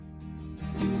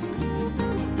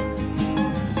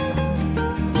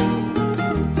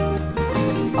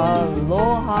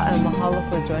Aloha and mahalo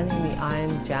for joining me.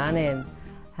 I'm Janin,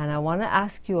 and I want to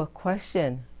ask you a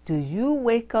question. Do you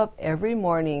wake up every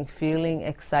morning feeling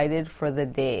excited for the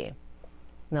day?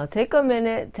 Now take a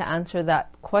minute to answer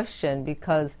that question,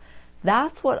 because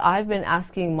that's what I've been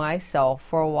asking myself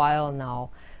for a while now,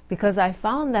 because I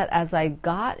found that as I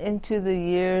got into the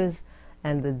years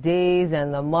and the days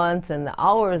and the months and the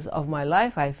hours of my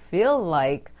life, I feel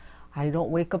like I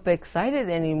don't wake up excited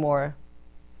anymore,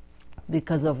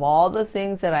 because of all the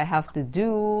things that I have to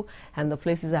do and the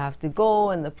places I have to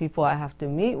go and the people I have to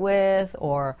meet with,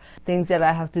 or things that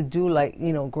I have to do like,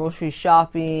 grocery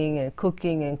shopping and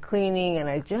cooking and cleaning. And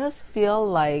I just feel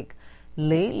like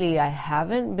lately I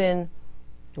haven't been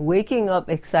waking up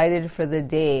excited for the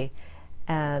day.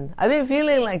 And I've been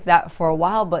feeling like that for a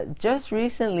while, but just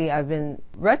recently I've been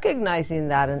recognizing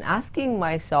that and asking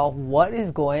myself, what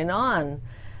is going on?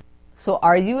 So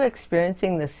are you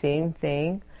experiencing the same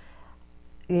thing?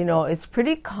 It's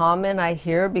pretty common, I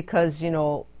hear, because,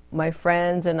 my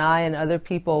friends and I and other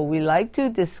people, we like to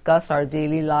discuss our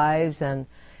daily lives and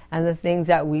the things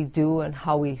that we do and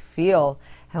how we feel.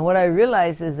 And what I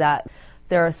realize is that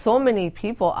there are so many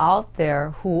people out there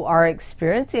who are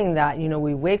experiencing that.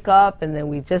 We wake up and then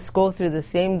we just go through the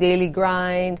same daily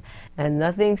grind and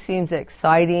nothing seems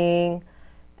exciting.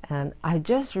 And I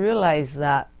just realized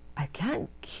that I can't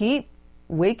keep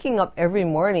waking up every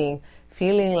morning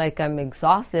feeling like I'm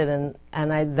exhausted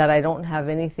and that I don't have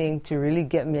anything to really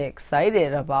get me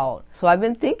excited about. So I've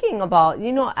been thinking about,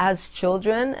 as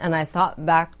children, and I thought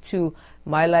back to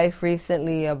my life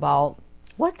recently about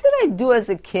what did I do as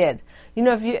a kid?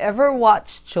 If you ever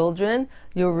watch children,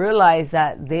 you'll realize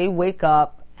that they wake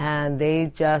up and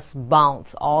they just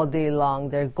bounce all day long.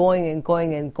 They're going and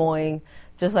going and going,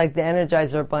 just like the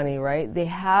Energizer Bunny, right? They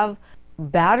have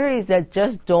batteries that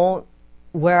just don't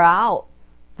wear out.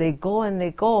 They go and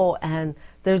they go, and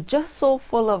they're just so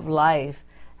full of life,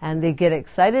 and they get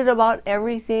excited about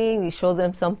everything. You show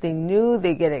them something new,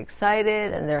 they get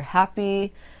excited and they're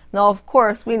happy. Now, of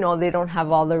course, we know they don't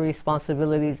have all the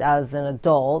responsibilities as an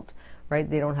adult, right?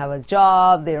 They don't have a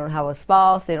job, they don't have a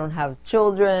spouse, they don't have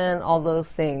children, all those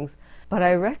things. But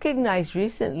I recognized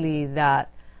recently that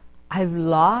I've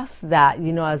lost that,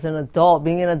 as an adult,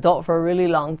 being an adult for a really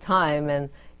long time. And,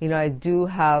 I do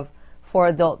have 4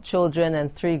 adult children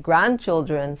and 3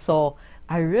 grandchildren. So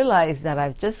I realized that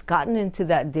I've just gotten into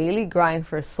that daily grind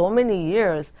for so many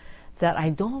years that I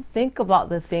don't think about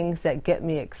the things that get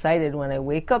me excited when I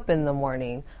wake up in the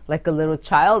morning like a little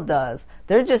child does.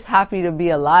 They're just happy to be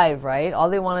alive, right? All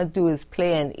they want to do is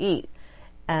play and eat.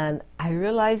 And I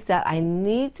realized that I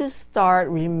need to start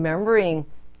remembering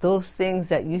those things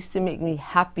that used to make me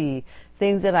happy,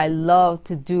 things that I love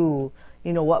to do,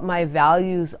 what my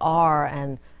values are,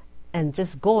 and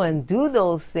just go and do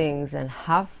those things and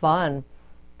have fun.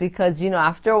 Because,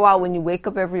 after a while, when you wake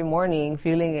up every morning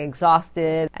feeling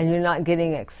exhausted and you're not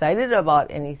getting excited about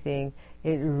anything,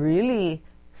 it really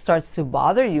starts to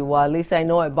bother you. Well, at least I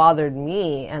know it bothered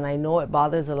me, and I know it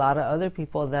bothers a lot of other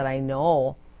people that I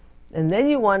know. And then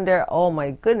you wonder, oh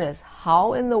my goodness,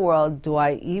 how in the world do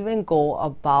I even go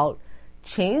about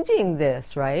changing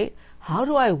this, right? How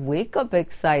do I wake up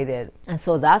excited? And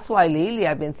so that's why lately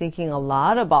I've been thinking a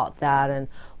lot about that and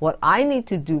what I need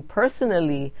to do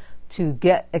personally to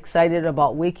get excited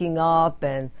about waking up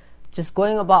and just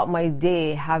going about my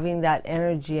day, having that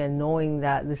energy and knowing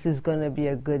that this is going to be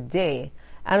a good day.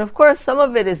 And of course, some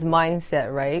of it is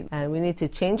mindset, right? And we need to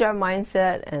change our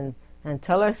mindset and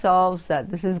tell ourselves that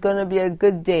this is going to be a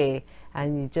good day.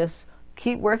 And you just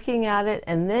keep working at it,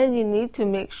 and then you need to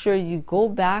make sure you go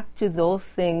back to those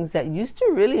things that used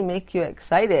to really make you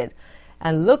excited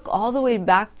and look all the way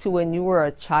back to when you were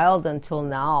a child until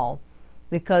now,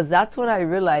 because that's what I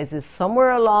realized is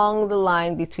somewhere along the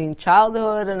line between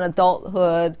childhood and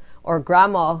adulthood or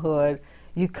grandmahood,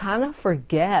 you kind of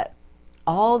forget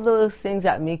all those things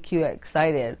that make you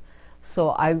excited. So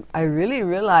I really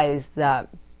realized that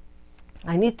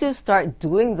I need to start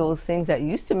doing those things that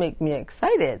used to make me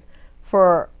excited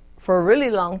for a really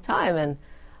long time, and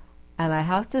I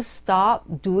have to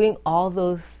stop doing all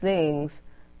those things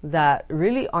that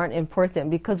really aren't important,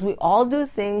 because we all do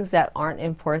things that aren't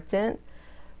important.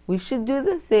 We should do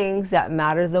the things that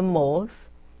matter the most,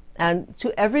 and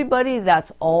to everybody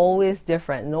that's always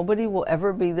different. Nobody will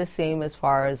ever be the same as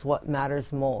far as what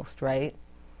matters most, right?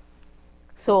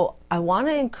 So I want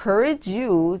to encourage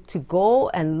you to go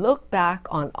and look back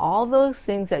on all those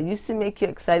things that used to make you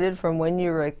excited from when you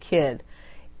were a kid.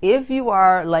 If you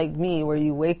are like me, where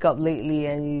you wake up lately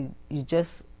and you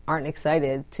just aren't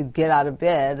excited to get out of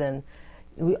bed, and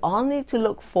we all need to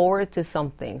look forward to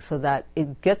something so that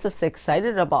it gets us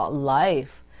excited about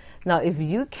life. Now, if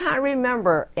you can't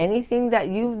remember anything that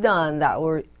you've done that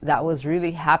was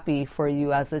really happy for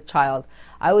you as a child,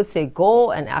 I would say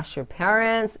go and ask your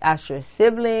parents, ask your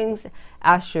siblings,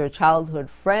 ask your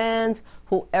childhood friends,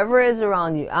 whoever is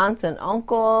around you, aunts and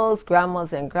uncles,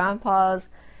 grandmas and grandpas.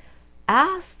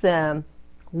 Ask them,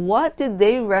 what did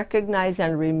they recognize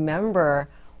and remember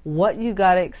what you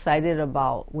got excited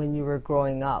about when you were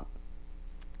growing up?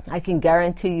 I can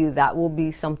guarantee you that will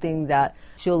be something that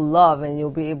you'll love, and you'll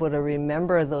be able to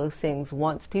remember those things.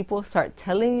 Once people start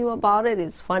telling you about it,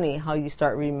 it's funny how you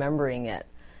start remembering it.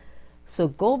 So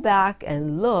go back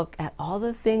and look at all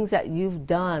the things that you've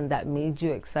done that made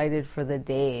you excited for the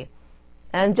day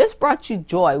and just brought you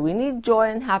joy. We need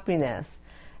joy and happiness,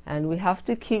 and we have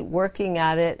to keep working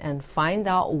at it and find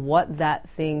out what that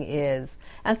thing is.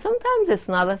 And sometimes it's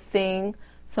not a thing.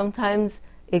 Sometimes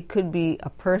it could be a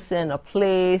person, a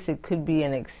place, it could be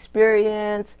an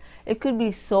experience. It could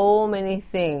be so many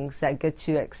things that get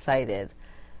you excited.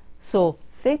 So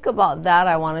think about that.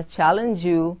 I want to challenge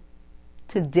you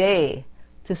today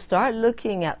to start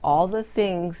looking at all the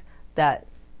things that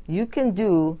you can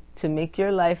do to make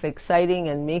your life exciting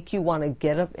and make you want to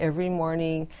get up every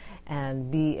morning and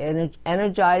be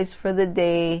energized for the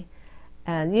day.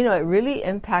 And it really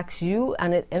impacts you,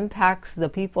 and it impacts the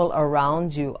people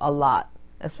around you a lot.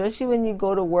 Especially when you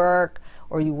go to work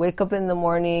or you wake up in the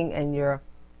morning and you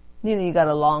got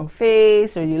a long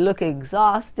face, or you look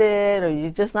exhausted, or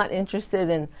you're just not interested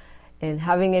in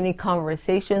having any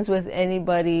conversations with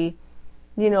anybody.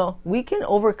 We can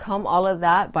overcome all of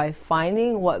that by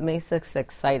finding what makes us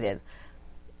excited.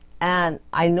 And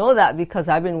I know that because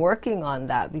I've been working on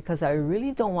that, because I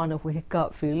really don't want to wake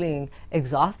up feeling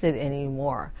exhausted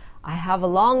anymore. I have a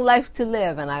long life to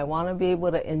live, and I want to be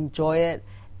able to enjoy it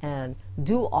and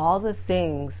do all the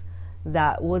things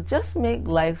that will just make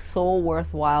life so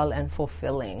worthwhile and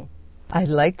fulfilling. I'd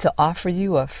like to offer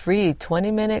you a free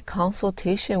 20-minute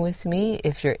consultation with me.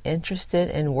 If you're interested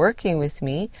in working with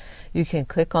me, you can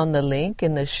click on the link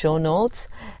in the show notes,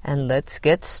 and let's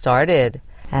get started.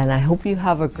 And I hope you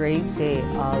have a great day.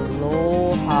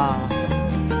 Aloha.